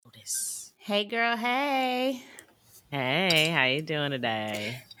Grace. Hey girl, hey. Hey, how you doing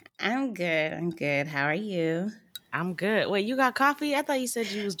today? I'm good. How are you? I'm good. Wait, you got coffee? I thought you said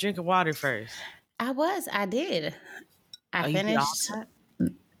you was drinking water first. I did. I Oh, you did all finished.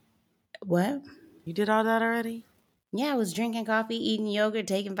 that? What? You did all that already? Yeah, I was drinking coffee, eating yogurt,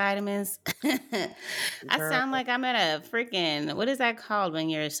 taking vitamins. I Girl. sound like I'm at a freaking, what is that called when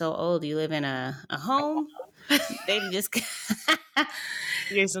you're so old? You live in a home? They just,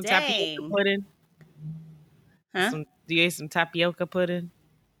 You ate some tapioca dang. pudding? Huh? You ate some tapioca pudding?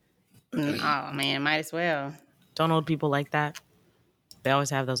 Oh man, might as well. Don't old people like that? They always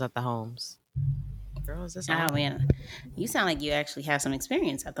have those at the homes. Girl, is this Oh on? man, you sound like you actually have some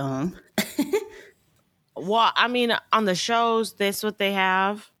experience at the home. Well, I mean, on the shows, that's what they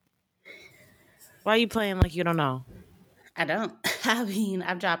have. Why are you playing like you don't know? I don't. I mean,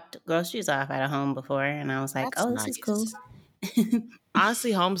 I've dropped groceries off at a home before, and I was like, That's "Oh, this is cool." nice.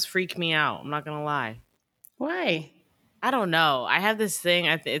 Honestly, homes freak me out. I'm not gonna lie. Why? I don't know. I have this thing.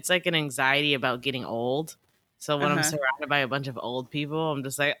 It's like an anxiety about getting old. So Uh when I'm huh. surrounded by a bunch of old people, I'm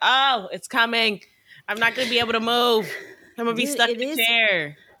just like, oh, it's coming. I'm not going to be able to move. I'm going to be Dude, stuck in a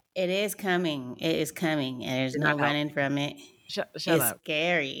chair. it is coming. It is coming, and there's You're no not running helping. from it. Shut It's up.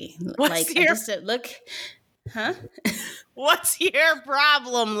 scary. What's Like, I your just look, huh? What's your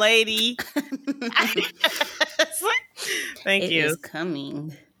problem, lady? Thank It you. is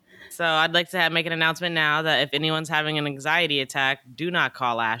coming. So I'd like to make an announcement now that if anyone's having an anxiety attack, do not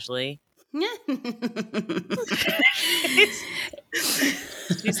call Ashley.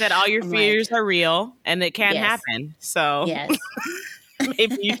 She said all your I'm like, fears are real and it can yes, happen. So yes.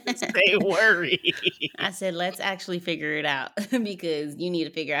 maybe you should stay worried. I said, let's actually figure it out because you need to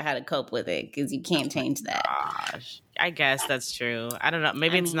figure out how to cope with it because you can't change that. Gosh, I guess that's true. I don't know.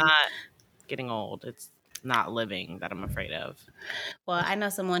 Maybe I it's mean, not getting old. It's not living that I'm afraid of. well, I know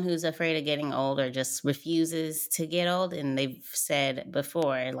someone who's afraid of getting old or just refuses to get old, and they've said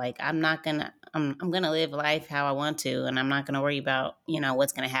before, like, I'm gonna live life how I want to, and I'm not gonna worry about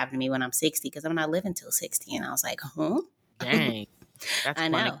what's gonna happen to me when I'm 60 because I'm not living till 60. And I was like, huh? Dang, that's I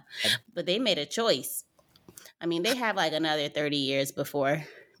funny. know, but they made a choice. I mean, they have like another 30 years before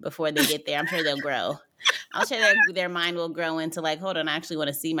they get there. I'm sure they'll grow. I'm sure their mind will grow into like, hold on, I actually want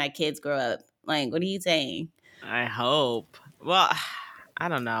to see my kids grow up. Like, what are you saying? I hope. Well, I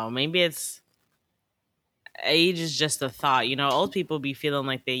don't know. Maybe it's age is just a thought. Old people be feeling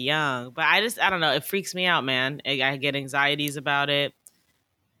like they're young, but I don't know. It freaks me out, man. I get anxieties about it.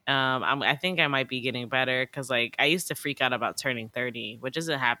 I think I might be getting better because like I used to freak out about turning 30, which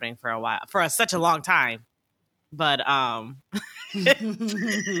isn't happening for a while, for such a long time. But I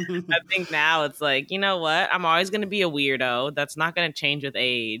think now it's like, you know what? I'm always going to be a weirdo. That's not going to change with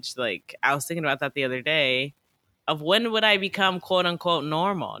age. Like I was thinking about that the other day of when would I become quote unquote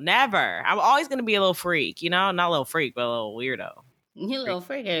normal? Never. I'm always going to be a little freak, not a little freak, but a little weirdo. You little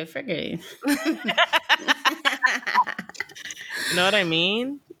frigger. You know what I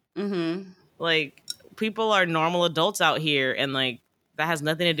mean? Mm-hmm. Like people are normal adults out here and like that has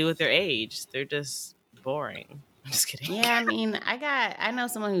nothing to do with their age. They're just boring. I'm just kidding. Yeah, I mean, I know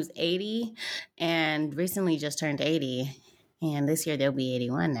someone who's 80 and recently just turned 80. And this year they'll be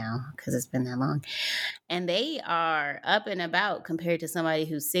 81 now because it's been that long. And they are up and about compared to somebody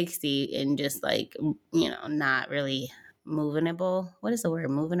who's 60 and just like, not really movingable. What is the word?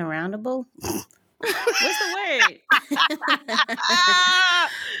 Moving aroundable? What's the word?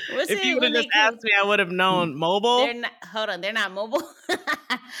 What's If you it would have when just they asked me, I would have known. Mobile? they're not, hold on, they're not mobile.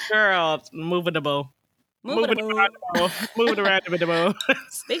 Girl, movable. Moving Movable. around, moving around the boat.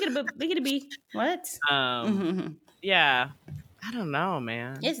 Biggity bee. What? Yeah. I don't know,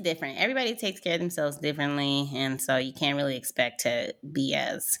 man. It's different. Everybody takes care of themselves differently, and so you can't really expect to be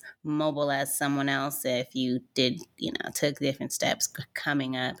as mobile as someone else if you did, took different steps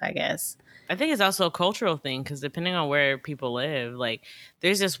coming up, I guess. I think it's also a cultural thing because depending on where people live, like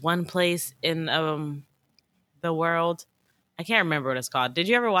there's this one place in the world. I can't remember what it's called. Did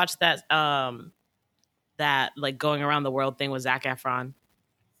you ever watch that like going around the world thing with Zac Efron?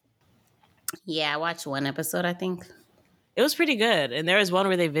 Yeah, I watched one episode, I think. It was pretty good. And there was one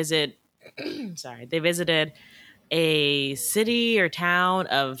where they visited a city or town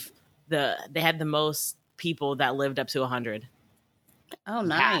of they had the most people that lived up to 100. Oh,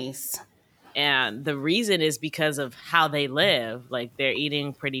 nice. And the reason is because of how they live. Like they're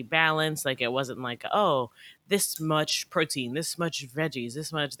eating pretty balanced. Like it wasn't like, oh, this much protein, this much veggies,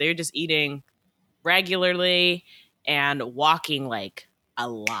 this much. They're just eating regularly and walking like a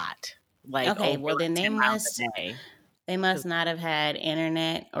lot. Like Okay, over well then like 10 miles a day. they must not have had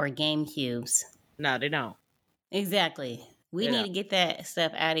internet or game cubes. No, they don't. Exactly. We You need know, to get that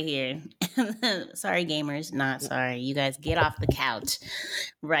stuff out of here. Sorry, gamers. Not sorry. You guys get off the couch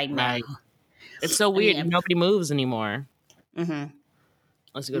right now. right? It's so I weird. mean, Nobody moves anymore. mm-hmm.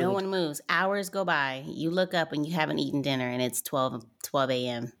 Let's go to No the. one moves. Hours go by. You look up and you haven't eaten dinner and it's 12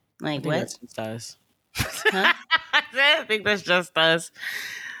 a.m. I Like, think what? that's just us. Huh? I think that's just us.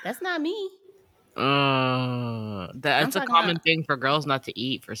 That's not me. I'm That's a talking about, common thing for girls not to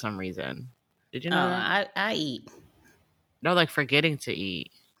eat for some reason. Did you oh, know that? I eat. No, like forgetting to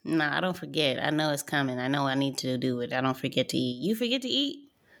eat. No, I don't forget. I know it's coming. I know I need to do it. I don't forget to eat. You forget to eat?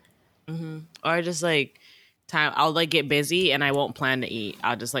 Or just like time, I'll like get busy and I won't plan to eat.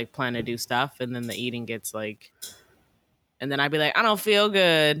 I'll just like plan to do stuff, and then the eating gets like, and then I'd be like, I don't feel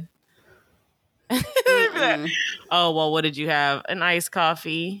good. I'd be like, Mm-mm. oh well, what did you have? An iced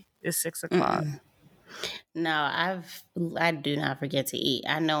coffee. It's 6 o'clock. Mm-mm. No, I do not forget to eat.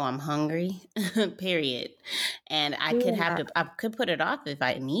 I know I'm hungry, period. And Yeah. I could put it off if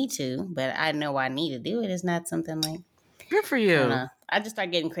I need to, but I know I need to do it. It's not something like, Good for I don't you. know. I just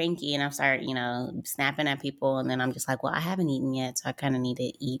start getting cranky and I start, snapping at people and then I'm just like, well, I haven't eaten yet, so I kind of need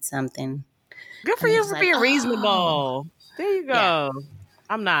to eat something. Good for And they're you just for like, being oh, reasonable. There you yeah. go.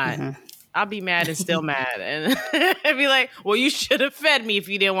 I'm not. Hmm. I'll be mad and still mad, and I'd be like, "Well, you should have fed me if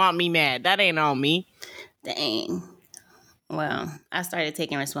you didn't want me mad. That ain't on me." Dang. Well, I started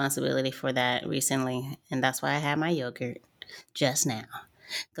taking responsibility for that recently, and that's why I had my yogurt just now.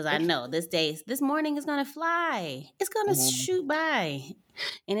 Because I know this morning is gonna fly. It's gonna Mhm. shoot by,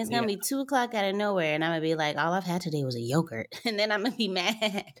 and it's gonna Yeah. be 2 o'clock out of nowhere, and I'm gonna be like, all I've had today was a yogurt, and then I'm gonna be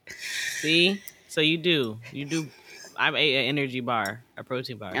mad. See, so you do. I ate an energy bar, a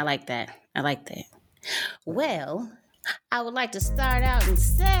protein bar. I like that. I like that. Well, I would like to start out and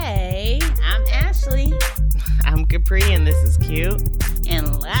say I'm Ashley I'm Capri, and this is cute.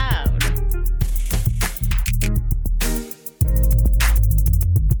 and loud.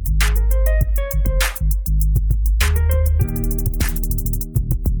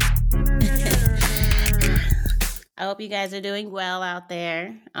 I hope you guys are doing well out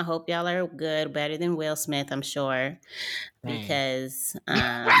there. I hope y'all are good, better than Will Smith, I'm sure, Dang. because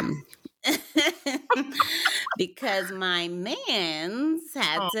because my man's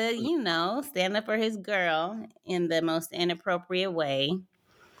had to, stand up for his girl in the most inappropriate way.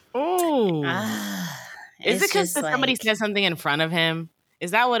 Oh, is it It's because just somebody like, said something in front of him?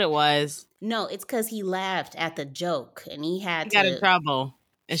 Is that what it was? no, it's because he laughed at the joke and he had He got in to. trouble,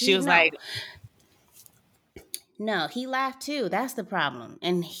 and she was like, No, he laughed too. That's the problem.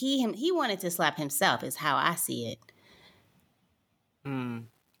 And he wanted to slap himself, is how I see it.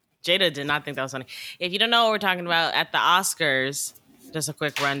 Jada did not think that was funny. If you don't know what we're talking about, at the Oscars, just a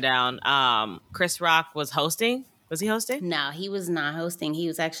quick rundown. Chris Rock was hosting. Was he hosting? No, he was not hosting. He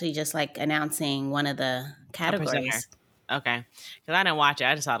was actually just like announcing one of the A presenter. categories. Okay, because I didn't watch it.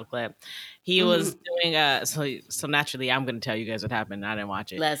 I just saw the clip. He was doing so naturally, I'm going to tell you guys what happened. I didn't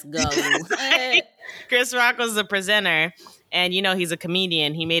watch it. Let's go. Chris Rock was the presenter, and he's a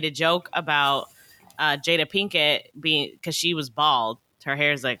comedian. He made a joke about Jada Pinkett because she was bald. Her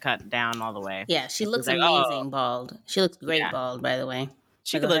hair's like cut down all the way. Yeah, she looks like, amazing bald. She looks great Yeah. bald, by the way.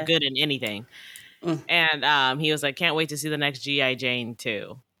 She could look good in anything. And he was like, can't wait to see the next G.I. Jane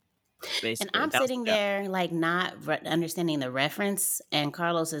too. Basically. And I'm sitting there like not understanding the reference, and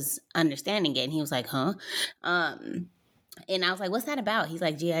Carlos is understanding it, and he was like, "Huh?" And I was like, "What's that about?" He's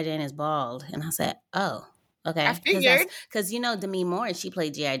like, "G.I. Jane is bald," and I said, "Oh, okay." I figured. Because Demi Moore, she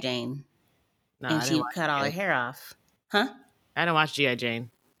played G.I. Jane, No, and she cut all her hair off. Huh? I didn't watch G.I. Jane.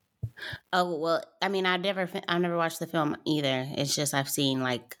 Oh well, I mean, I never watched the film either. It's just I've seen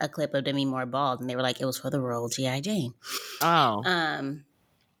like a clip of Demi Moore bald, and they were like, it was for the role G.I. Jane. Oh.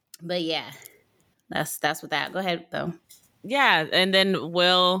 But yeah, that's what that. Go ahead though. Yeah, and then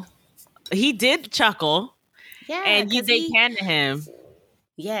Will, he did chuckle. Yeah, and they panned to him.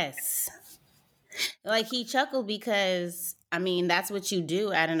 Yes, like he chuckled because I mean that's what you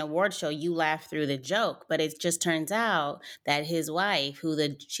do at an award show. You laugh through the joke, but it just turns out that his wife,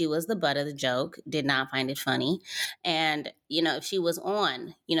 she was the butt of the joke, did not find it funny. And if she was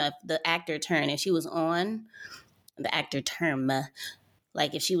on, if the actor turn, if she was on the actor term.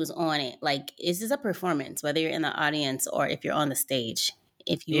 Like if she was on it, like this is a performance, whether you're in the audience or if you're on the stage.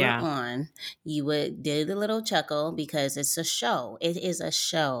 If you were on, you would do the little chuckle because it's a show. It is a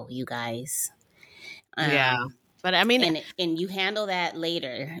show, you guys. Yeah, but I mean, and you handle that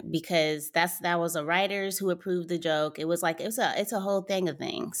later because that was the writers who approved the joke. It was like it's a whole thing of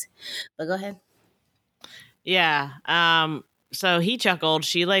things. But go ahead. Yeah. So he chuckled.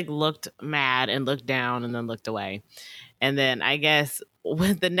 She like looked mad and looked down and then looked away. And then I guess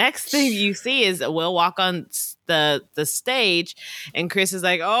when the next thing you see is Will walk on the stage, and Chris is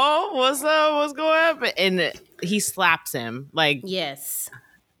like, "Oh, what's up? What's going on?" And he slaps him, like Yes.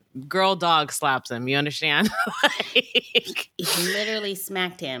 girl dog slaps him. You understand? Like, He literally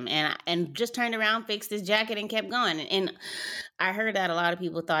smacked him and just turned around, fixed his jacket, and kept going. And I heard that a lot of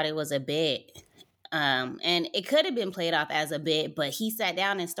people thought it was a bit. And it could have been played off as a bit, but he sat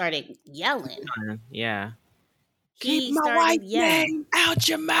down and started yelling. yeah. He Keep my started wife's yelling. name out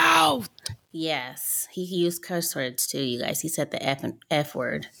your mouth. Yes, he used curse words too, you guys. He said the F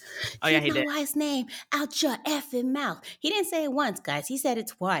word. Oh, yeah, he Keep my did. wife's name out your effing mouth. He didn't say it once, guys. He said it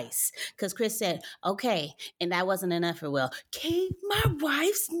twice. Because Chris said, okay, and that wasn't enough for Will. Keep my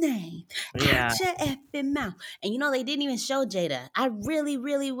wife's name Yeah. out your effing mouth. And you know, they didn't even show Jada. I really,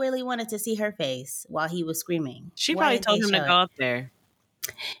 really, really wanted to see her face while he was screaming. She Why probably didn't told they him to show go it? up there.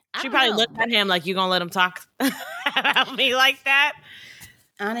 I She don't probably know. looked at him like, you gonna let him talk about me like that?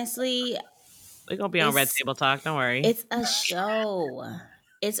 Honestly, We're gonna be on Red It's- Table Talk. Don't worry. it's a show.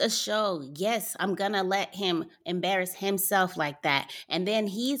 It's a show. Yes, I'm going to let him embarrass himself like that. And then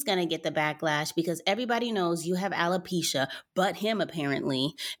he's going to get the backlash because everybody knows you have alopecia, but him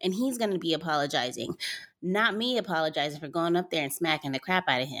apparently. And he's going to be apologizing. Not me apologizing for going up there and smacking the crap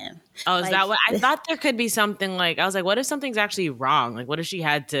out of him. Oh, is like- that what I thought? There could be something like, I was like, what if something's actually wrong? Like, what if she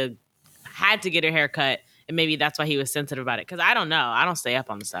had to get her hair cut, and maybe that's why he was sensitive about it? Because I don't know. I don't stay up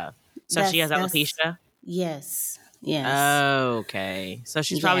on the stuff. So she has alopecia. Yes. Yes. Okay. So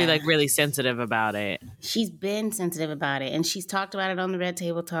she's probably like really sensitive about it. She's been sensitive about it, and she's talked about it on the Red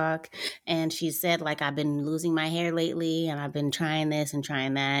Table Talk, and she said, like, I've been losing my hair lately, and I've been trying this and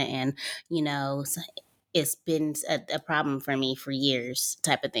trying that, and, you know, it's been a problem for me for years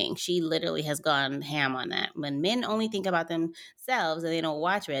type of thing. She literally has gone ham on that. When men only think about themselves and they don't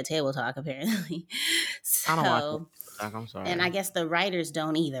watch Red Table Talk, apparently. So, I don't watch it. I'm sorry. and I guess the writers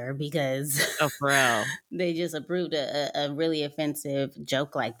don't either because Oh, for real. they just approved a really offensive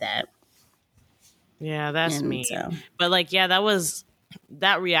joke like that. Yeah, that's And me. so- But like, yeah,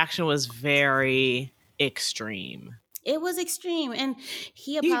 that reaction was very extreme. It was extreme, and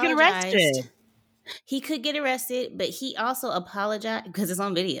he He could get apologized. arrested. He could get arrested, but he also apologized because it's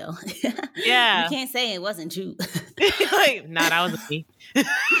on video. Yeah. You can't say it wasn't true. Like, nah, that wasn't me.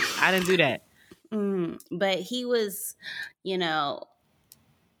 I didn't do that. But he was, you know,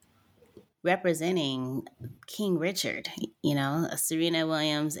 representing King Richard, you know, Serena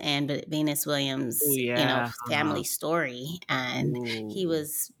Williams and Venus Williams, Ooh, you know, yeah. family story. And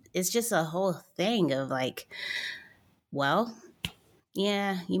it's just a whole thing of like, well,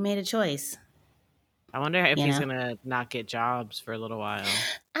 yeah, you made a choice. I wonder if You he's know? gonna not get jobs for a little while.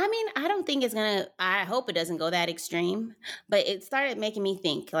 I mean, I don't think it's gonna, I hope it doesn't go that extreme, but it started making me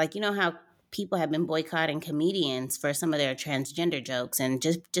think, like, you know how people have been boycotting comedians for some of their transgender jokes and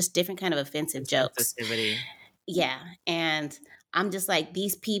just different kind of offensive jokes. Sensitivity. Yeah. And I'm just like,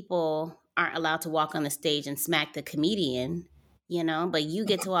 these people aren't allowed to walk on the stage and smack the comedian, you know, but you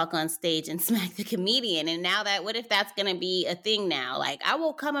get to walk on stage and smack the comedian. And now that, what if that's going to be a thing now? Like, I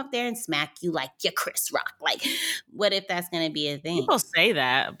will come up there and smack you like you're Chris Rock. Like, what if that's going to be a thing? People say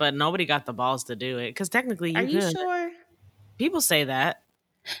that, but nobody got the balls to do it. Because technically, Are you could. sure? People say that.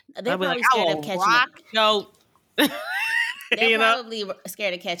 They're I'll be probably like, I scared will of catching rock yo. They're You know? probably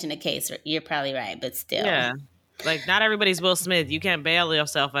scared of catching a case. You're probably right, but still. Yeah. Like, not everybody's Will Smith. You can't bail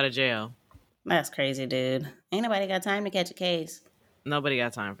yourself out of jail. That's crazy, dude. Ain't nobody got time to catch a case. Nobody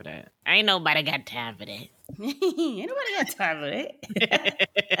got time for that. Ain't nobody got time for that. Ain't nobody got time for that.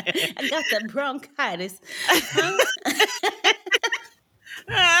 I got the bronchitis.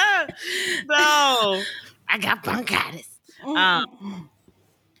 No. I got bronchitis. No,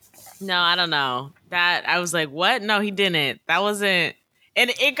 I don't know. That I was like, what? No, he didn't. That wasn't.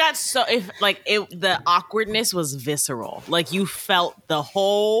 And it got so the awkwardness was visceral. Like you felt the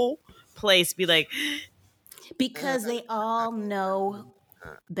whole place be like, Because they all know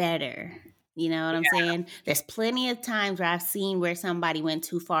better. You know what I'm saying? There's plenty of times where I've seen where somebody went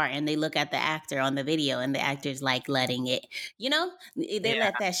too far and they look at the actor on the video and the actor's like letting it, you know, they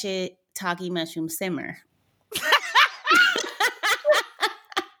let that shit talky mushroom simmer.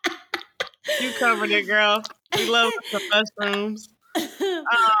 you covered it, girl. We love the mushrooms.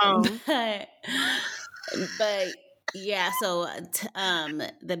 But yeah, so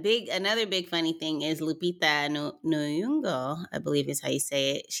another big funny thing is Lupita Nyong'o, I believe is how you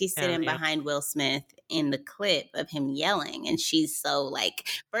say it. She's sitting behind Will Smith in the clip of him yelling, and she's so like,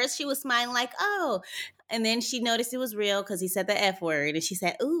 first she was smiling like, oh, and then she noticed it was real because he said the F word, and she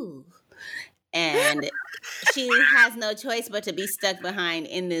said, ooh. and she has no choice but to be stuck behind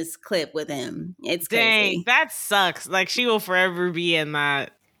in this clip with him. It's Dang, crazy. that sucks. Like, she will forever be in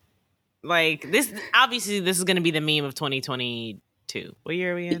that. Like, this, obviously, this is going to be the meme of 2022. What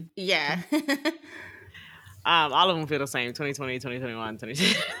year are we in? Yeah. All of them feel the same. 2020, 2021,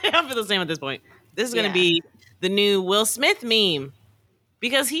 2022. They all feel the same at this point. This is going to Yeah. be the new Will Smith meme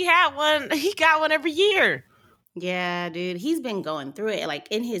because he got one every year. Yeah, dude. He's been going through it. Like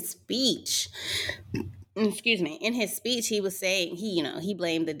in his speech, excuse me, in his speech, he was saying he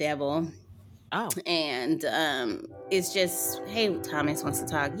blamed the devil. Oh. And it's just, hey, Thomas wants to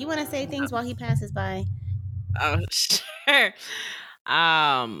talk. You want to say things while he passes by? Oh, sure.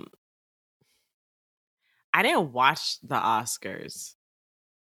 I didn't watch the Oscars.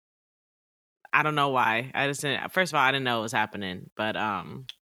 I don't know why. I just didn't. First of all, I didn't know it was happening, but I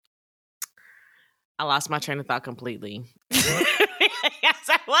lost my train of thought completely. Yes,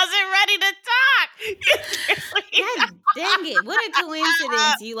 I wasn't ready to talk. God dang it. What a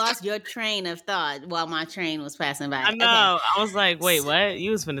coincidence. You lost your train of thought while my train was passing by. I know. Okay. I was like, wait, what?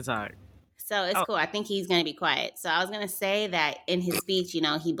 You was finna talk. So it's cool. I think he's going to be quiet. So I was going to say that in his speech,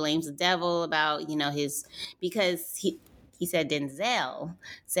 he blames the devil about, because he said Denzel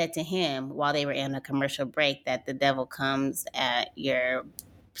said to him while they were in a commercial break that the devil comes at your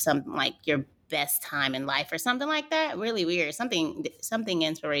best time in life or something like that. Really weird. Something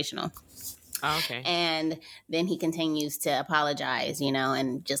inspirational. Oh, okay. And then he continues to apologize,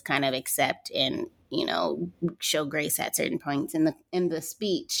 and just kind of accept and, show grace at certain points in the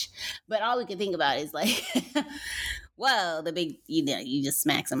speech. But all we can think about is like, well, the big, you just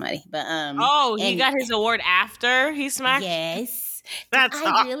smack somebody. But he got his award after he smacked. Yes. That's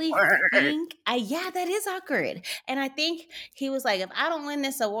I really think, that is awkward. And I think he was like, if I don't win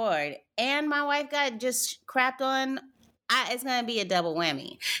this award and my wife got just crapped on, it's going to be a double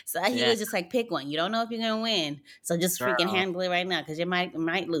whammy. So he was just like, pick one. You don't know if you're going to win. So just freaking handle it right now because you might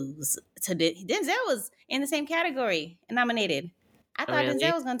lose. So Denzel was in the same category and nominated. I thought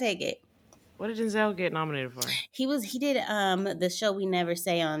Denzel was going to take it. What did Denzel get nominated for? He did the show We Never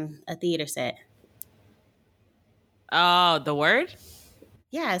Say on a theater set. Oh, The Word?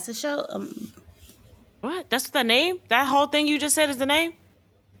 Yeah, it's a show. What? That's the name? That whole thing you just said is the name?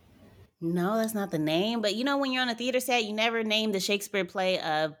 No, that's not the name. But when you're on a theater set, you never name the Shakespeare play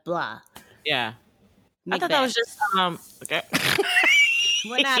of blah. Yeah. Macbeth. I thought that was just, okay.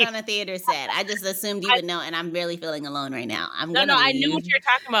 We're not on a theater set. I just assumed you would know, and I'm really feeling alone right now. No, I knew what you were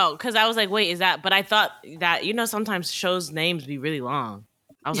talking about, because I was like, wait, is that, but I thought that, sometimes shows names be really long.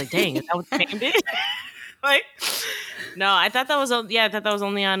 I was like, dang, is that what the name is? Like, no, I thought that was,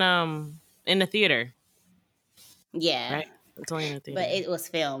 only on, in the theater. Yeah. Right? It's only in the theater. But it was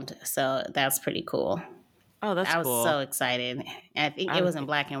filmed, so that's pretty cool. Oh, that's cool. I was so excited. And I think it was in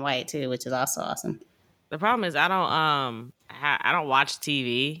black and white too, which is also awesome. The problem is I don't watch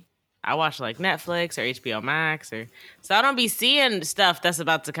TV. I watch like Netflix or HBO Max so I don't be seeing stuff that's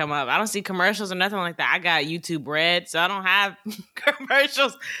about to come up. I don't see commercials or nothing like that. I got YouTube Red, so I don't have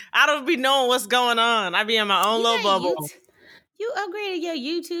commercials. I don't be knowing what's going on. I be in my own little bubble. You upgraded your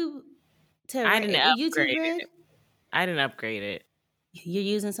YouTube to I didn't upgrade YouTube Red? it. I didn't upgrade it. You're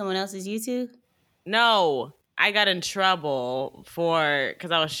using someone else's YouTube? No, I got in trouble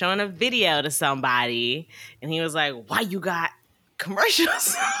because I was showing a video to somebody, and he was like, "Why you got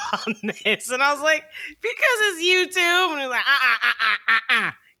commercials on this?" And I was like, "Because it's YouTube." And he was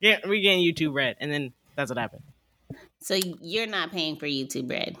like, Yeah, we getting YouTube Red, and then that's what happened. So you're not paying for YouTube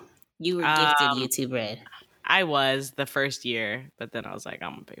Red. You were gifted YouTube Red. I was the first year, but then I was like,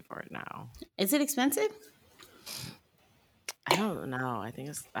 I'm gonna pay for it now. Is it expensive? I don't know. I think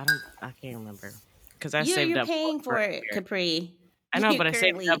I can't remember because I saved up. You're paying for it, Capri. I know, but I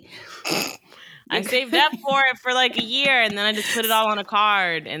saved up. I saved up for it for like a year, and then I just put it all on a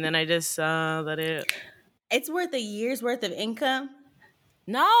card, and then I just let it. It's worth a year's worth of income.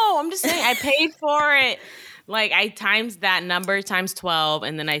 No, I'm just saying I paid for it. Like I times that number times 12,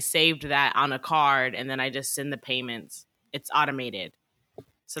 and then I saved that on a card, and then I just send the payments. It's automated,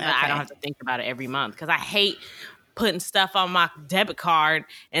 so that I don't have to think about it every month. Because I hate putting stuff on my debit card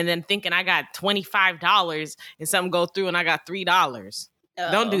and then thinking I got $25 and something go through and I got $3.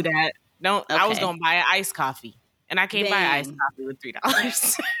 Don't do that. Don't. Okay. I was gonna buy an iced coffee, and I can't buy an iced coffee with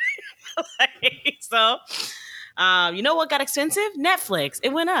 $3. So, you know what got expensive? Netflix.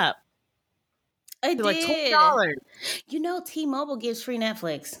 It went up. It did. Like $20. T-Mobile gives free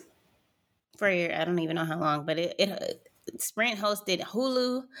Netflix for I don't even know how long, but it Sprint hosted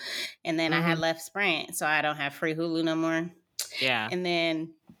Hulu, and then I had left Sprint, so I don't have free Hulu no more. Yeah. And then,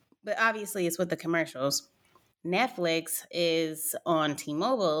 but obviously it's with the commercials. Netflix is on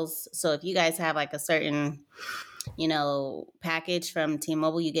T-Mobile's. So if you guys have like a certain, package from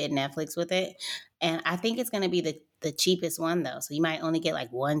T-Mobile, you get Netflix with it. And I think it's going to be the cheapest one though. So you might only get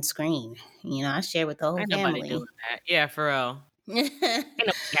like one screen. I share with the whole Ain't nobody doing family. that. Yeah, for real. Ain't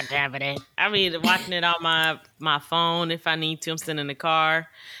nobody got time for that. I mean, watching it on my phone if I need to. I'm sitting in the car.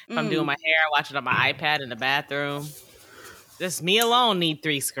 If I'm doing my hair, I watch it on my iPad in the bathroom. Just me alone need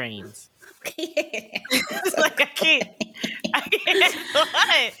 3 screens. Like I can't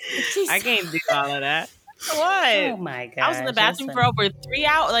what? I can't do all of that. What? Oh my god! I was in the bathroom for over 3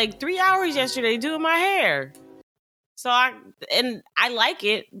 hours, like 3 hours yesterday doing my hair. So I like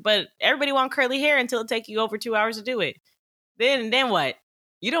it, but everybody want curly hair until it take you over 2 hours to do it. Then what?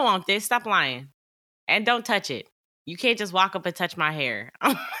 You don't want this. Stop lying. And don't touch it. You can't just walk up and touch my hair.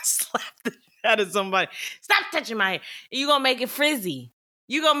 I'm gonna slap the shit out of somebody. Stop touching my hair. You gonna make it frizzy.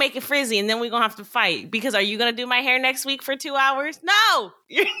 You gonna make it frizzy, and then we're gonna have to fight. Because are you gonna do my hair next week for 2 hours? No,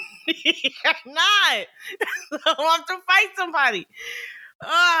 you're not. I'll have to fight somebody.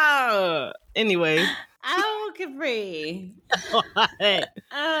 Anyway. Oh, Capri.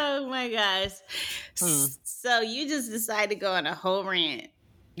 Oh my gosh. So you just decided to go on a whole rant.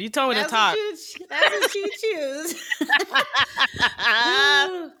 You told me to talk. That's what you choose.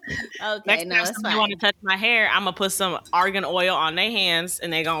 Okay, next time somebody want to touch my hair, I'm gonna put some argan oil on their hands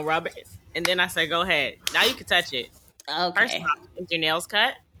and they gonna rub it. And then I say, go ahead. Now you can touch it. Okay. First of all, get your nails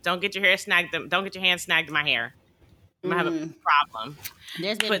cut. Don't get your hair snagged. Don't get your hands snagged in my hair. I'm gonna have a problem.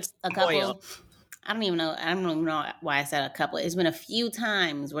 There's been a couple. Oil. I don't even know why I said a couple. It's been a few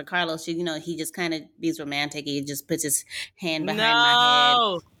times where Carlos, he just kind of is romantic. He just puts his hand behind my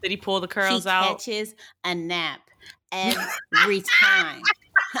head. Did he pull the curls out? He catches a nap every time.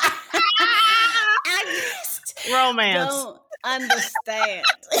 I just don't understand.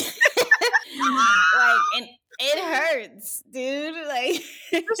 And it hurts, dude.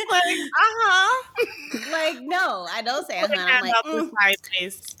 Just no, I don't say I'm like,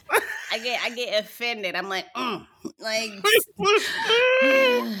 I get offended. I'm like, I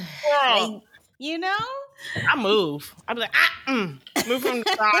move. I'm like, move from the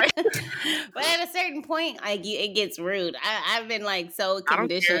side. But at a certain point, it gets rude. I've been so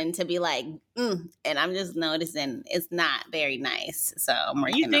conditioned to be like, and I'm just noticing it's not very nice. So I'm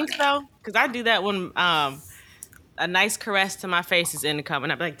working. You think so? Because I do that when a nice caress to my face is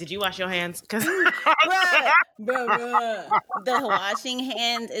incoming. I'm like, did you wash your hands? Because the washing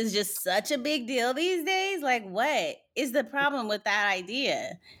hands is just such a big deal these days. Like, what is the problem with that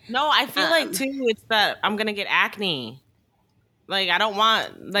idea? No, I feel like too, it's that I'm gonna get acne. Like, I don't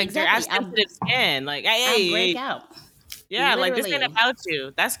want exactly. I have sensitive skin. Like, I'll break out. Yeah, literally. Like this ain't about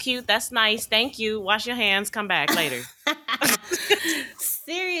you. That's cute. That's nice. Thank you. Wash your hands. Come back later.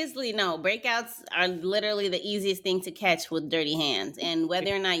 Seriously, no. Breakouts are literally the easiest thing to catch with dirty hands. And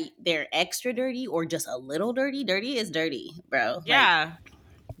whether or not they're extra dirty or just a little dirty, dirty is dirty, bro. Yeah.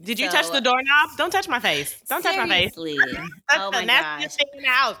 Did you touch the doorknob? Don't touch my face. Don't touch my face. That's the nastiest thing in the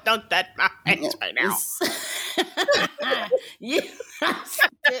house. Don't touch my face right now. You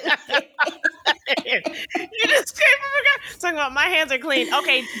just talking about my hands are clean.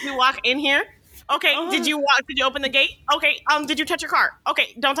 Okay, did you walk in here? Okay, did you open the gate? Okay, did you touch your car?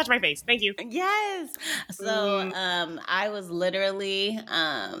 Okay, don't touch my face. Thank you. Yes. So, I was literally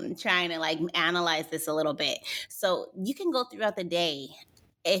trying to analyze this a little bit. So you can go throughout the day.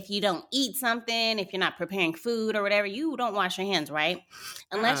 If you don't eat something, if you're not preparing food or whatever, you don't wash your hands, right?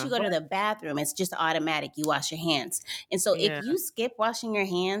 Unless you go to the bathroom, it's just automatic. You wash your hands. And so if you skip washing your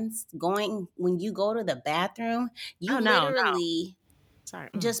hands when you go to the bathroom, you literally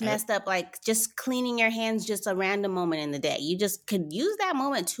just messed up, just cleaning your hands just a random moment in the day. You just could use that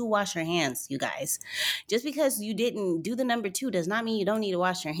moment to wash your hands, you guys. Just because you didn't do the number 2 does not mean you don't need to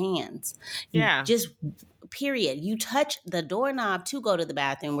wash your hands. Yeah. Period. You touch the doorknob to go to the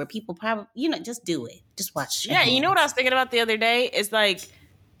bathroom where people probably, just do it. Just wash your hands. You know what I was thinking about the other day? Is the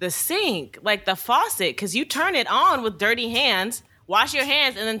sink, the faucet, because you turn it on with dirty hands, wash your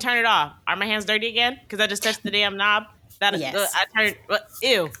hands, and then turn it off. Are my hands dirty again? Because I just touched the damn knob? Yes. I turned,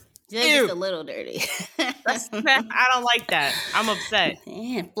 ew. Just a little dirty. I don't like that. I'm upset.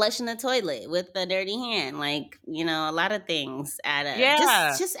 Yeah, flushing the toilet with the dirty hand. A lot of things add up.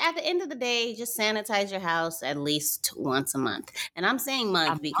 Yeah. Just at the end of the day, just sanitize your house at least once a month. And I'm saying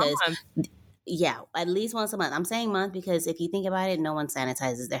month because... Yeah, at least once a month. I'm saying month because if you think about it, no one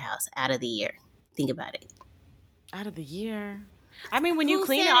sanitizes their house out of the year. Think about it. Out of the year? I mean, when you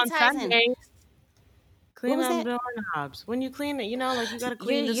clean it on Sundays... Clean on doorknobs. When you clean it, you gotta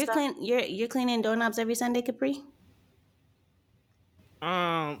clean the stuff. You're cleaning doorknobs every Sunday, Capri?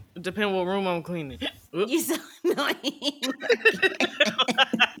 Depend what room I'm cleaning. Oop. You're so annoying. What?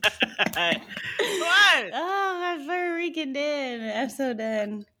 Oh, my Puerto Rican dad. I'm so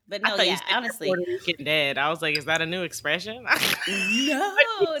done. But I no, thought you yeah, said you're honestly. Puerto Rican dead. I was like, is that a new expression? No, But you said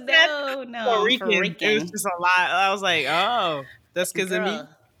no, Puerto I'm Puerto Rican. It was Rican. just a lot. I was like, oh, that's because of me.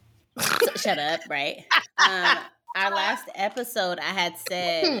 Girl, shut up, right? Our last episode, I had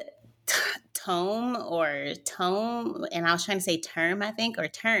said tome or tome, and I was trying to say term, I think, or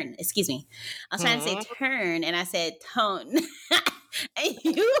turn. Excuse me. I was trying to say turn, and I said tone. And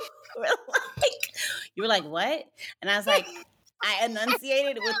you were like, what? And I was like, I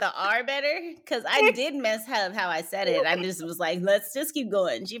enunciated with the R better because I did mess up how I said it. I just was like, let's just keep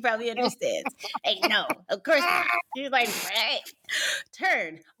going. She probably understands. Hey, no, of course not. She was like, right.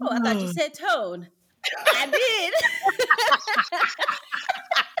 Turn. Oh, I thought you said tone. I did.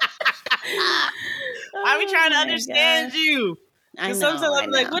 I be trying to my understand gosh. you. I know. Because sometimes I I'm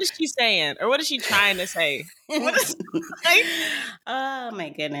like, know. what is she saying? Or what is she trying to say? What is like, Oh my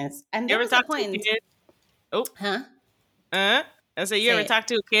goodness. And you there ever was a talk to a point. kid? Oh, Huh? I say, you Say ever it. talk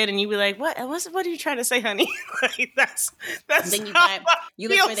to a kid and you be like, what are you trying to say, honey? Like, that's Then you how find I you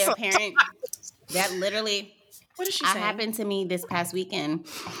look feel for their sometimes. parent. That literally What is she saying? happened to me this past weekend.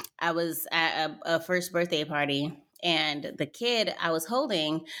 I was at a first birthday party, and the kid I was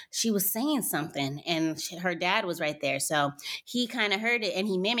holding, she was saying something, and her dad was right there. So he kind of heard it and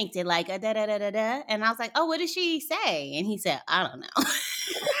he mimicked it like a da da da da da. And I was like, oh, what did she say? And he said, I don't know.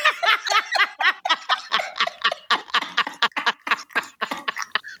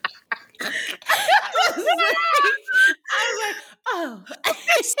 I was like, oh. I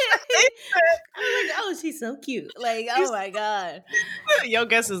was like, oh, she's so cute. Like, oh my God. Your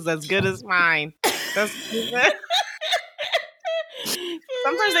guess is as good as mine. That's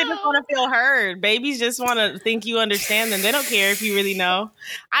sometimes they just want to feel heard. Babies just want to think you understand them. They don't care if you really know.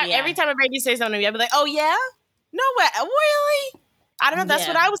 Yeah. Every time a baby says something to me, I'd be like, oh yeah? No way. Really? I don't know. That's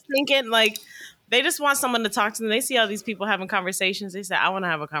what I was thinking. Like, they just want someone to talk to them. They see all these people having conversations. They say, I want to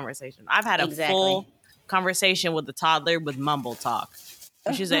have a conversation. I've had a full conversation with the toddler with mumble talk.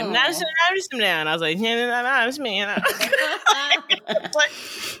 And she's like, and I was like,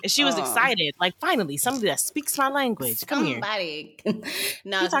 and she was excited. Like, finally, somebody that speaks my language. Come here. No,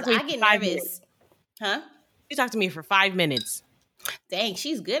 I get nervous. Huh? She talked to me for 5 minutes. Dang,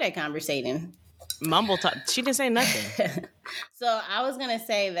 she's good at conversating. Mumble talk. She didn't say nothing. So I was going to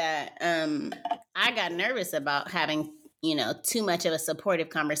say that I got nervous about having, too much of a supportive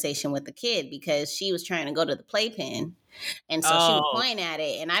conversation with the kid because she was trying to go to the playpen. And so she would point at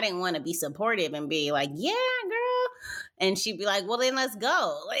it, and I didn't want to be supportive and be like, yeah, girl. And she'd be like, well, then let's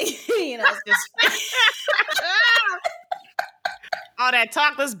go. Like, it's just... all that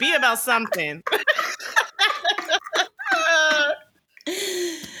talk, let's be about something.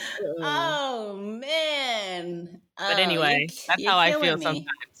 Oh, man. But anyway, that's how I feel sometimes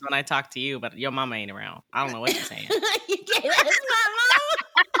when I talk to you, but your mama ain't around. I don't know what you're saying. That's my mama.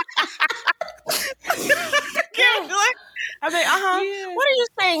 I'm like, yeah. What are you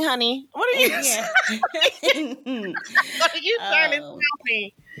saying, honey? What are you saying? What are you trying to tell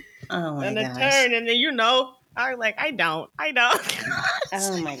me? Oh my gosh. Turn, and then I'm like, I don't.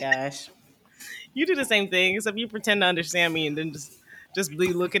 Oh my gosh. You do the same thing, except you pretend to understand me and then just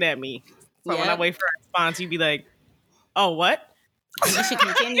be looking at me. So when I wait for a response, you'd be like, oh, what? You should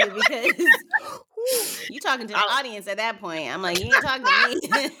continue because you talking to the audience at that point. I'm like, you ain't talking to me.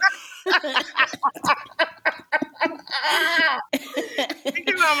 You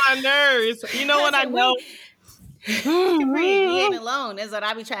get on my nerves. You know what I know? We ain't alone. That's what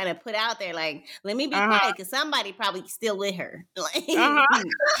I be trying to put out there. Like, let me be quiet because somebody probably still with her. No, I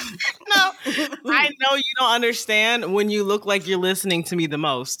know you don't understand when you look like you're listening to me the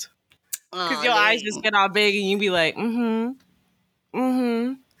most. Because your eyes just get all big and you be like, You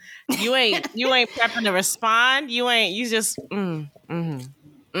ain't prepping to respond. You just I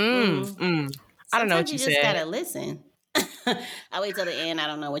don't know what you said. You just gotta listen. I wait till the end. I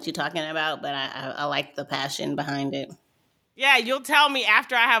don't know what you're talking about, but I like the passion behind it. Yeah, you'll tell me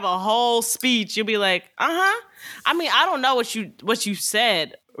after I have a whole speech. You'll be like, I mean, I don't know what you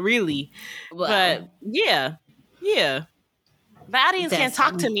said really, but yeah. The audience can't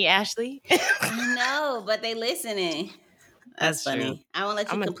talk to me, Ashley. I know, but they listening. That's funny. True. I won't let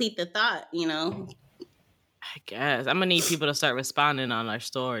you complete the thought. I guess I'm gonna need people to start responding on our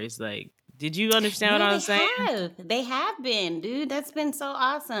stories. Like, did you understand what I was saying? They have been, dude. That's been so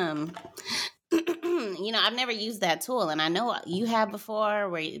awesome. I've never used that tool, and I know you have before,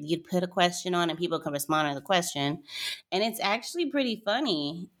 where you put a question on and people can respond to the question, and it's actually pretty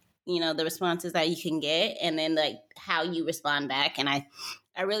funny. The responses that you can get, and then like how you respond back. And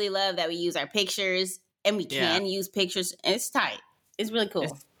I really love that we use our pictures and we can use pictures. And it's tight. It's really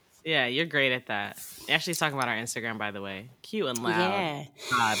cool. Yeah, you're great at that. Ashley's talking about our Instagram, by the way. Cute and loud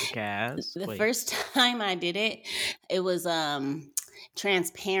podcast. The first time I did it, it was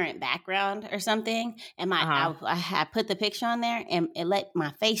transparent background or something, and I put the picture on there, and it let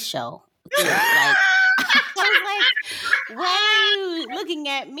my face show. Like, I was like, "Why are you looking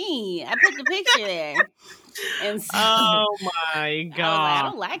at me?" I put the picture there. And so, oh my god! I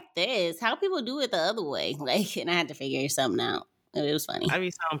don't like this. How people do it the other way? Like, and I had to figure something out. It was funny. I'd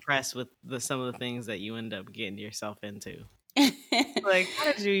be so impressed with some of the things that you end up getting yourself into. Like,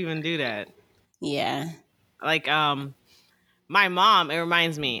 how did you even do that? Yeah. Like, my mom. It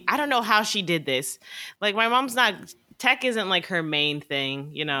reminds me. I don't know how she did this. Like, my mom's not. Tech isn't like her main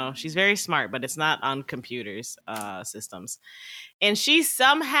thing. You know, she's very smart, but it's not on computers, systems. And she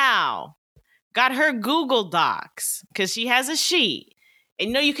somehow got her Google Docs because she has a sheet,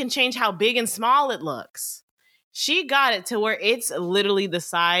 and you can change how big and small it looks. She got it to where it's literally the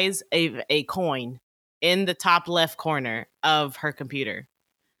size of a coin in the top left corner of her computer.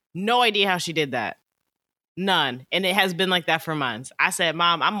 No idea how she did that. None. And it has been like that for months. I said,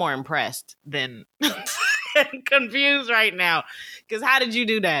 Mom, I'm more impressed than confused right now. Because how did you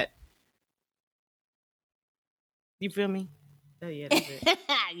do that? You feel me? Oh, yeah, that's it.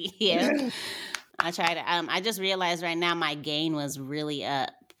 Yeah. I tried to, I just realized right now my gain was really up.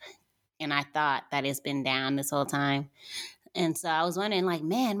 And I thought that it's been down this whole time. And so I was wondering, like,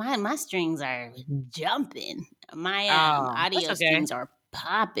 man, my strings are jumping. My audio strings are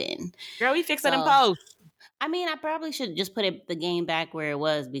popping. Girl, we fix it in post. I mean, I probably should just put the gain back where it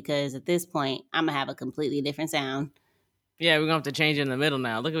was, because at this point, I'm going to have a completely different sound. Yeah, we're going to have to change it in the middle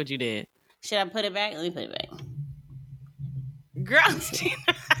now. Look at what you did. Should I put it back? Let me put it back. Girl, you just...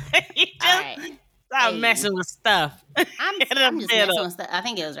 All right. Stop messing with stuff. I'm just messing with stuff. I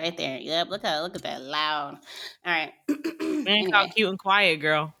think it was right there. Yep, look at that loud. All right. Man, called cute and quiet,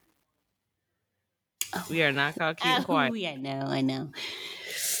 girl. Oh. We are not called cute and quiet. I know.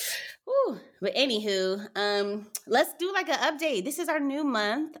 Woo. But anywho, let's do like an update. This is our new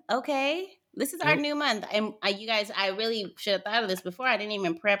month, okay? This is our new month. And you guys, I really should have thought of this before. I didn't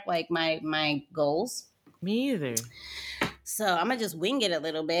even prep like my goals. Me either. So I'm gonna just wing it a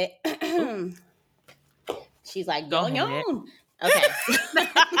little bit. She's like, going on. Okay.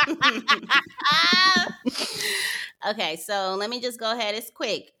 Okay, so let me just go ahead. It's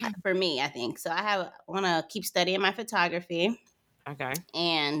quick for me, I think. So I want to keep studying my photography. Okay.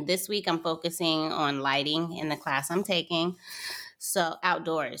 And this week I'm focusing on lighting in the class I'm taking. So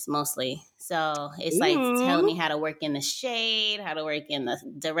outdoors mostly. So it's like telling me how to work in the shade, how to work in the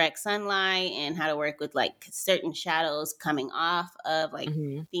direct sunlight, and how to work with like certain shadows coming off of like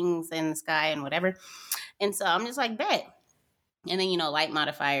things in the sky and whatever. And so I'm just like, bet. And then, light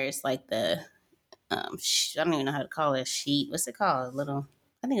modifiers like the, I don't even know how to call it, a sheet. What's it called?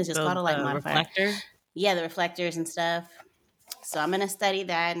 I think it's just called a light modifier. Reflector? Yeah, the reflectors and stuff. So I'm going to study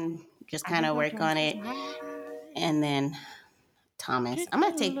that and just kind of work on it. And then Thomas, I'm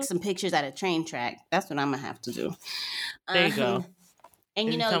going to take some pictures at a train track. That's what I'm going to have to do. There you go.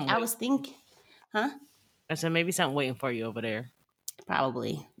 And I was thinking, huh? I said maybe something waiting for you over there.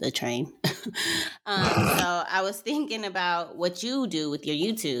 Probably the train. So I was thinking about what you do with your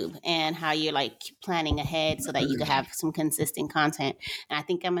YouTube and how you're like planning ahead so that you can have some consistent content. And I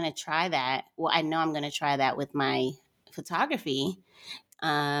think I'm going to try that. Well, I know I'm going to try that with my photography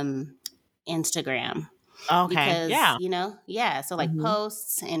Instagram. Okay. Because, so like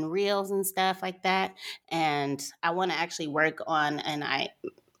posts and reels and stuff like that. And I want to actually work on a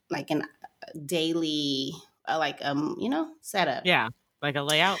daily setup. Yeah. Like a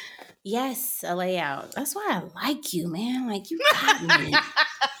layout? Yes, a layout. That's why I like you, man. Like, you got me.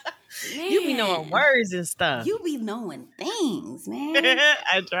 Man, you be knowing words and stuff. You be knowing things, man.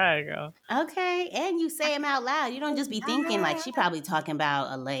 I try, girl. Okay. And you say them out loud. You don't just be thinking like she probably talking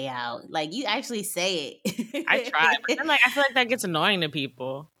about a layout. Like, you actually say it. I try. But then, I feel like that gets annoying to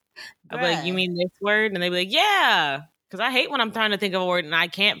people. I'll be like, you mean this word? And they be like, yeah. Because I hate when I'm trying to think of a word and I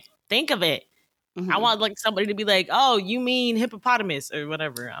can't think of it. I want like somebody to be like, "Oh, you mean hippopotamus or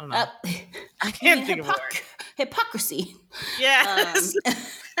whatever?" I don't know. I can't think of a word. Hypocrisy. Yes.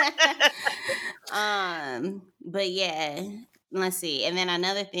 But yeah, let's see. And then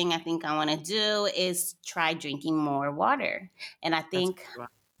another thing I think I want to do is try drinking more water. And I think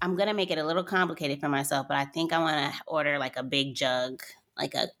I'm gonna make it a little complicated for myself, but I think I want to order like a big jug,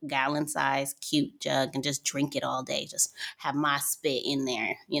 like a gallon size cute jug, and just drink it all day. Just have my spit in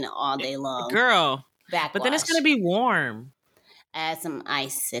there, all day long. Girl. Backwash. But then it's going to be warm. Add some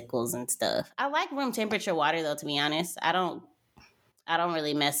icicles and stuff. I like room temperature water though, to be honest. I don't I don't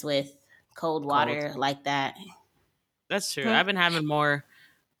really mess with cold Cold. water like that. That's true. Hmm. I've been having more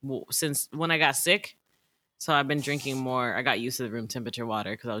since when I got sick. So I've been drinking more. I got used to the room temperature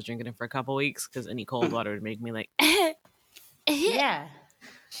water because I was drinking it for a couple weeks because any cold water would make me like. Yeah.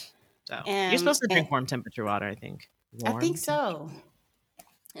 So you're supposed to And drink warm temperature water, I think. I think Warm temperature. so.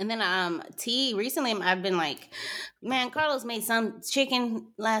 And then tea recently I've been like, man, Carlos made some chicken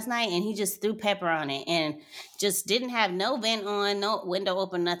last night and he just threw pepper on it and just didn't have no vent on, no window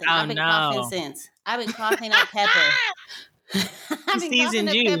open, nothing. Oh I've been coughing no! since. I've been coughing up pepper. He I've been coughing seasoned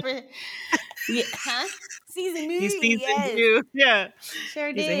up you. pepper. Yeah, huh? Season He me, seasoned yes. you. Yeah. Sure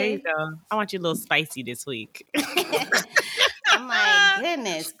He said, "Here you did. go. I want you a little spicy this week." I'm like,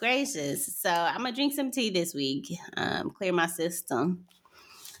 goodness gracious. So I'm gonna drink some tea this week, clear my system.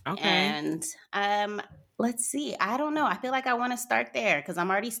 Okay. And let's see. I don't know. I feel like I want to start there because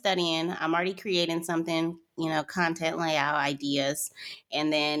I'm already studying. I'm already creating something, content layout ideas,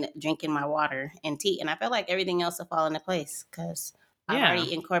 and then drinking my water and tea. And I feel like everything else will fall into place because I've Yeah.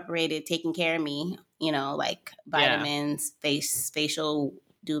 already incorporated taking care of me, like Yeah. vitamins, facial,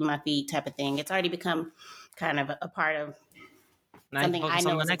 do my feet type of thing. It's already become kind of a part of Now you can something I focus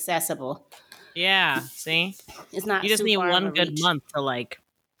on know the is next. accessible. Yeah. See, It's you not just too need far of one a good reach. month to like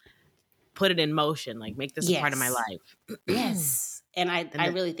put it in motion. Like make this a part of my Yes. life. Yes. And I And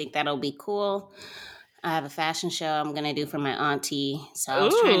then, really think that'll be cool. I have a fashion show I'm going to do for my auntie. So I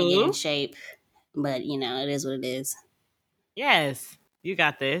was trying to get in ooh, shape, but it is what it is. yes, you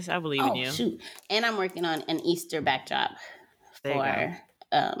got this. I believe in Oh, you. shoot. And I'm working on an Easter backdrop There you go.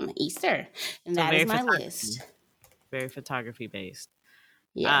 for Easter. And So that is my list. very photography based.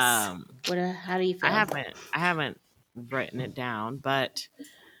 Yes. Um, How do you feel? I haven't written it down, but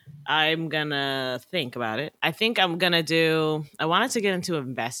I'm gonna think about it. I think I'm gonna do. I wanted to get into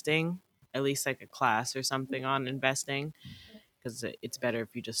investing, at least like a class or something on investing, because it's better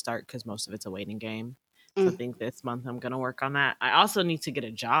if you just start because most of it's a waiting game. So I Mm. think this month I'm gonna work on that. I also need to get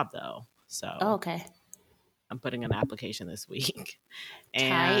a job though, Oh, so okay. I'm putting an application this week,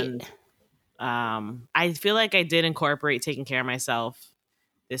 and Tight. I feel like I did incorporate taking care of myself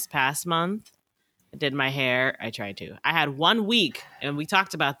this past month. I did my hair. I tried to. I had 1 week, and we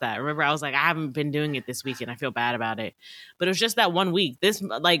talked about that. Remember, I was like, I haven't been doing it this week, and I feel bad about it. But it was just that 1 week. This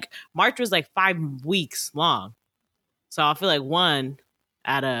like March was like 5 weeks long, so I feel like 1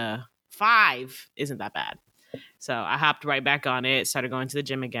 out of 5 isn't that bad. So I hopped right back on it. Started going to the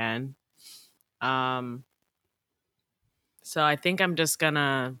gym again. Um, so I think I'm just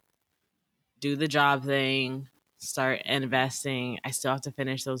gonna do the job thing, start investing. I still have to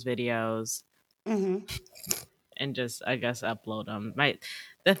finish those videos Mm-hmm. and just I guess upload them.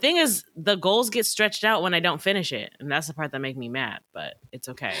 The thing is the goals get stretched out when I don't finish it, and that's the part that make me mad. But it's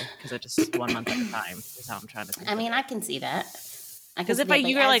okay because I just 1 month at a time is how I'm trying to think. I mean, I can see that. Because if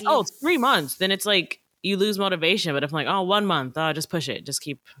you're like, oh, it's 3 months, then it's like you lose motivation. But if I'm like, oh, 1 month, just push it, just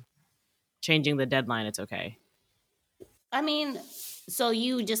keep changing the deadline. It's okay. I mean, so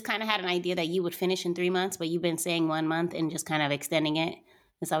you just kind of had an idea that you would finish in 3 months, but you've been saying 1 month and just kind of extending it.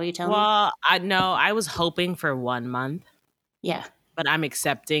 Is that what you're telling me? Well, I know I was hoping for 1 month. Yeah. But I'm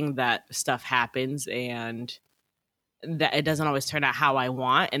accepting that stuff happens and that it doesn't always turn out how I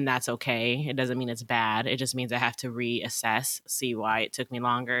want, and that's okay. It doesn't mean it's bad. It just means I have to reassess, see why it took me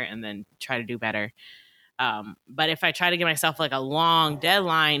longer, and then try to do better. But if I try to give myself like a long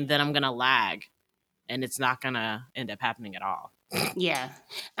deadline, then I'm gonna lag, and it's not gonna end up happening at all. Yeah.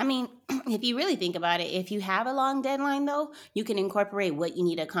 I mean, if you really think about it, if you have a long deadline, though, you can incorporate what you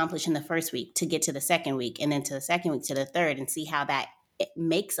need to accomplish in the first week to get to the second week, and then to the second week to the third, and see how that it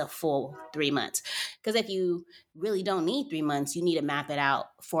makes a full 3 months. Because if you really don't need 3 months, you need to map it out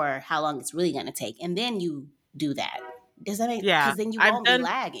for how long it's really going to take, and then you do that. Does that make? Yeah, Because then you won't be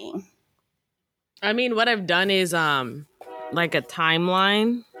lagging. I mean, what I've done is like a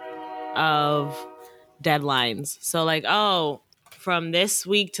timeline of deadlines. So like, oh, from this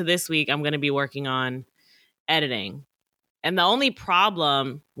week to this week, I'm going to be working on editing. And the only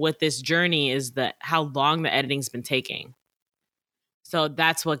problem with this journey is that how long the editing's been taking. So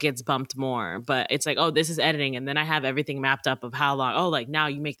that's what gets bumped more. But it's like, oh, this is editing. And then I have everything mapped up of how long. Oh, like now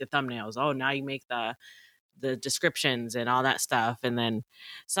you make the thumbnails. Oh, now you make the descriptions and all that stuff. And then,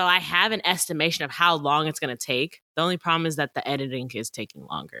 so I have an estimation of how long it's going to take. The only problem is that the editing is taking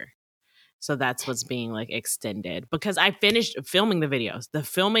longer. So that's what's being like extended because I finished filming the videos. The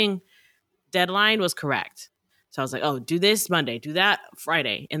filming deadline was correct. So I was like, oh, do this Monday, do that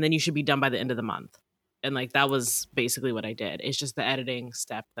Friday, and then you should be done by the end of the month. And like that was basically what I did. It's just the editing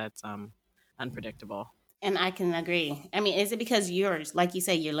step that's unpredictable. And I can agree. I mean, is it because you're, like you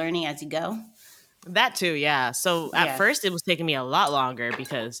say, you're learning as you go? That too, yeah. So at Yeah. first it was taking me a lot longer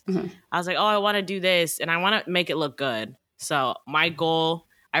because Mhm. I was like, oh, I want to do this and I want to make it look good. So my goal,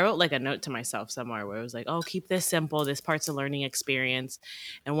 I wrote like a note to myself somewhere where it was like, oh, keep this simple. This part's a learning experience.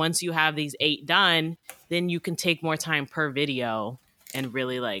 And once you have these 8 done, then you can take more time per video and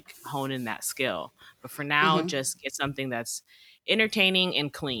really like hone in that skill. But for now, Mhm. just get something that's entertaining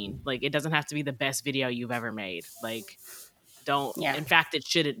and clean. Like it doesn't have to be the best video you've ever made. Like don't, Yeah. in fact, it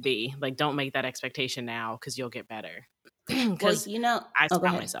shouldn't be. Like, don't make that expectation now because you'll get better. Well, Because I oh, go stop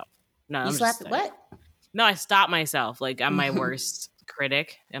ahead. myself. No, You I'm slapped just, what? no, I stop myself. Like, I'm my worst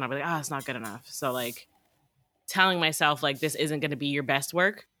critic and I'll be like, oh, it's not good enough. So, like, telling myself, like, this isn't going to be your best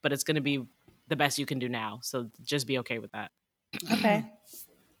work, but it's going to be the best you can do now. So just be okay with that. Okay.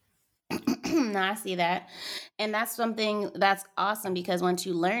 No, I see that. And that's something that's awesome because once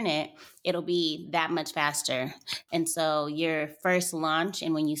you learn it, it'll be that much faster. And so your first launch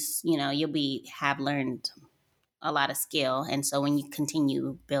and when you'll have learned a lot of skill. And so when you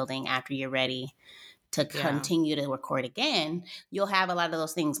continue building after you're ready to Yeah. continue to record again, you'll have a lot of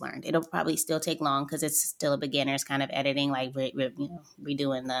those things learned. It'll probably still take long because it's still a beginner's kind of editing, like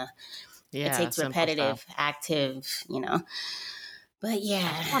redoing it Yeah. takes Simple stuff. repetitive, active, But I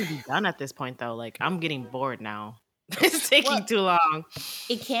yeah. just want to be done at this point, though. Like, I'm getting bored now. It's Well, taking too long.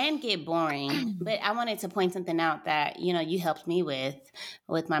 it can get boring, but I wanted to point something out that, you helped me with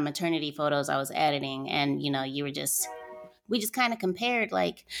my maternity photos I was editing and, we just kind of compared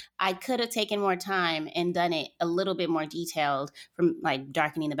like I could have taken more time and done it a little bit more detailed from like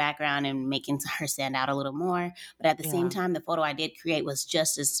darkening the background and making her stand out a little more, but at the same Yeah. time the photo I did create was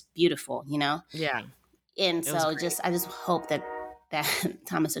just as beautiful. Yeah. And It was so great. I just hope that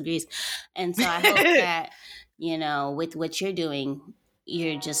Thomas agrees. And so I hope that, with what you're doing,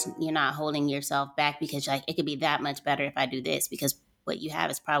 you're not holding yourself back because like it could be that much better if I do this because what you have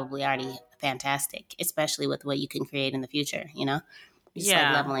is probably already fantastic, especially with what you can create in the future. Just like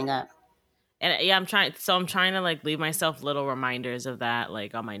Yeah. leveling up. And yeah, I'm trying to like leave myself little reminders of that,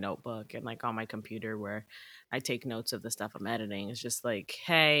 like on my notebook and like on my computer where I take notes of the stuff I'm editing. It's just like,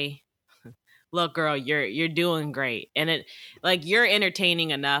 hey, look, girl, you're doing great. And it like you're entertaining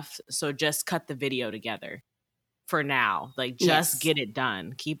enough, so just cut the video together for now. Like just Yes. get it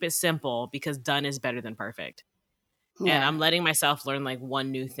done. Keep it simple because done is better than perfect. And Yeah. I'm letting myself learn like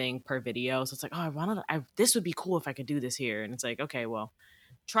one new thing per video. So it's like, oh, this would be cool if I could do this here. And it's like, okay, well,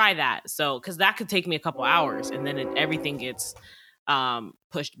 try that. So because that could take me a couple hours and then everything gets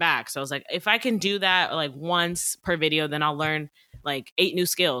pushed back. So I was like, if I can do that like once per video, then I'll learn like 8 new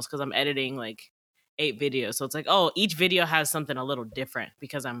skills because I'm editing like 8 videos. So it's like, oh, each video has something a little different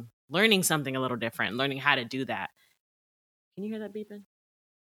because I'm learning something a little different, learning how to do that. Can you hear that beeping?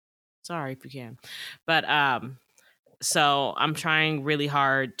 Sorry if you can. But so I'm trying really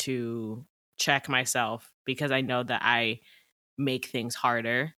hard to check myself because I know that I make things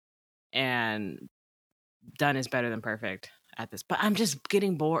harder and done is better than perfect at this. But I'm just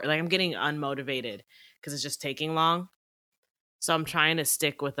getting bored. Like I'm getting unmotivated because it's just taking long. So I'm trying to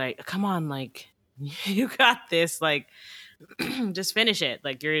stick with like, come on, like you got this. Like just finish it.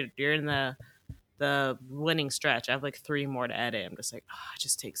 Like you're in the winning stretch. I have like 3 more to edit. I'm just like, oh, it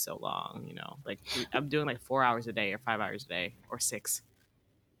just takes so long. Like I'm doing like 4 hours a day or 5 hours a day or 6.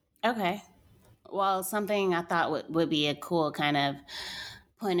 Okay. Well, something I thought would be a cool kind of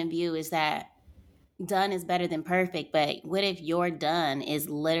point of view is that done is better than perfect, but what if your done is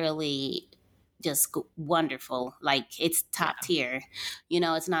literally just wonderful? Like it's Yeah. top tier.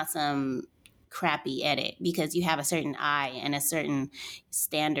 It's not some crappy edit because you have a certain eye and a certain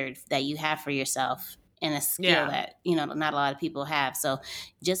standard that you have for yourself and a skill Yeah. that, not a lot of people have. So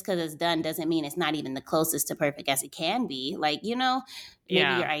just because it's done doesn't mean it's not even the closest to perfect as it can be. Like, maybe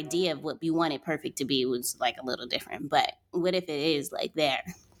Yeah. your idea of what you wanted perfect to be was like a little different. But what if it is like there?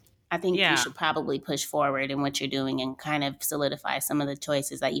 I think you Yeah. should probably push forward in what you're doing and kind of solidify some of the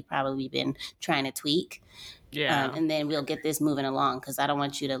choices that you've probably been trying to tweak. Yeah. And then we'll get this moving along because I don't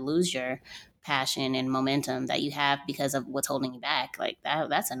want you to lose your passion and momentum that you have because of what's holding you back. Like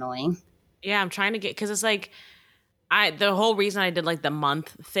that's annoying. Yeah, I'm trying to get because it's like the whole reason I did like the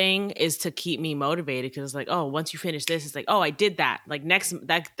month thing is to keep me motivated because it's like, oh, once you finish this, it's like, oh, I did that. Like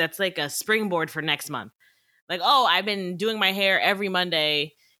that's like a springboard for next month. Like, oh, I've been doing my hair every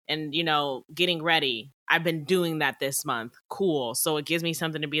Monday and getting ready. I've been doing that this month. Cool. So it gives me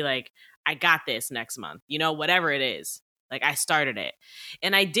something to be like, I got this next month. Whatever it is. Like I started it.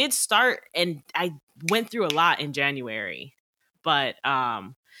 And I did start and I went through a lot in January. But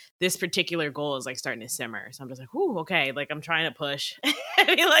this particular goal is like starting to simmer. So I'm just like, whoo, okay. Like I'm trying to push.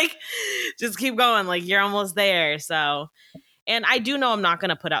 I mean, like, just keep going. Like you're almost there. So And I do know I'm not going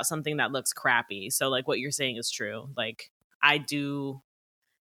to put out something that looks crappy. So like what you're saying is true. Like I'm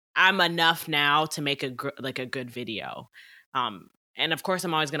enough now to make a good video. And of course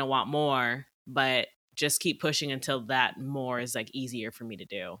I'm always going to want more, but just keep pushing until that more is like easier for me to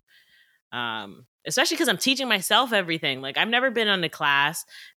do. Especially because I'm teaching myself everything. Like I've never been on a class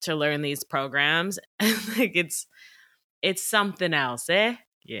to learn these programs. Like it's something else, eh?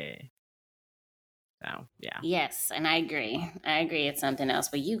 Yeah. So yeah. Yes, and I agree. It's something else,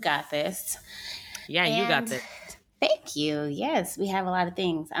 but you got this. Yeah, you got this. Thank you. Yes, we have a lot of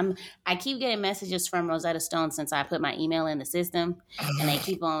things. I keep getting messages from Rosetta Stone since I put my email in the system, and they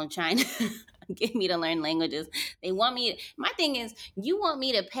keep on trying to get me to learn languages. They want me. My thing is, you want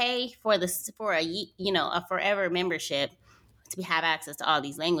me to pay for a forever membership to have access to all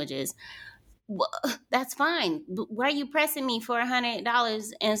these languages. Well, that's fine. Why are you pressing me for $100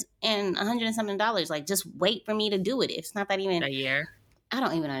 and $100 and something? Like, just wait for me to do it. It's not that even a year. I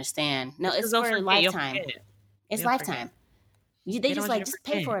don't even understand. No, it's for a lifetime. It's lifetime. They just like, just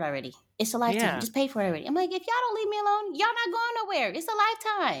pay for it already. It's a lifetime. Yeah. Just pay for it already. I'm like, if y'all don't leave me alone, y'all not going nowhere. It's a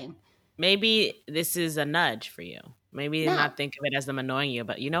lifetime. Maybe this is a nudge for you. Maybe not think of it as them annoying you,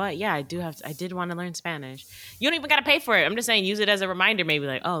 but you know what? Yeah, I did want to learn Spanish. You don't even got to pay for it. I'm just saying, use it as a reminder. Maybe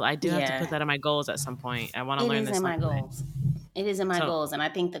like, oh, I do have to put that in my goals at some point. I want to learn this. It is in my goals. And I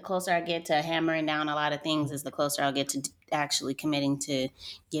think the closer I get to hammering down a lot of things is the closer I'll get to actually committing to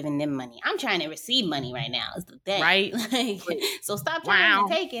giving them money. I'm trying to receive money right now is the thing. Right. So stop trying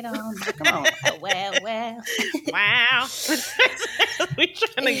to take it on. Come on. Well. Wow. We're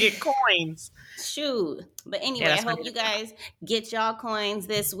trying to get coins. Shoot. But anyway, I hope you guys get y'all coins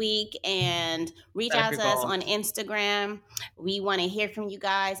this week and reach out to us on Instagram. We want to hear from you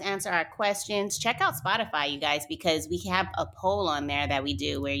guys, answer our questions. Check out Spotify, you guys, because we have a poll on there that we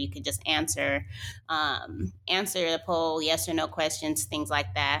do where you could just answer the poll, yes or no questions, things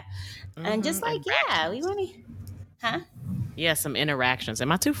like that. Mm-hmm. And just like, we want to, Yeah, some interactions.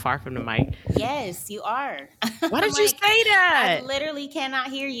 Am I too far from the mic? Yes, you are. Why did you say that? I literally cannot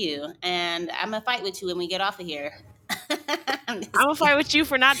hear you. And I'm going to fight with you when we get off of here. I'm going to fight with you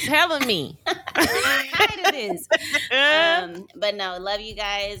for not telling me. It is. But no, love you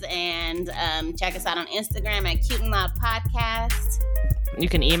guys. And check us out on Instagram at Cute and Loud Podcast. You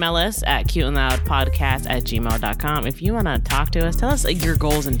can email us at cuteandloudpodcast@gmail.com. If you want to talk to us, tell us your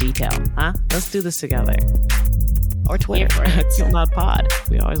goals in detail. Huh? Let's do this together. Or Twitter, Cute and Loud Pod.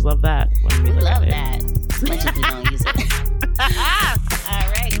 We always love that. We love that. Much as we don't use it. All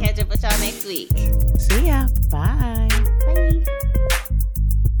right, catch up with y'all next week. See ya. Bye.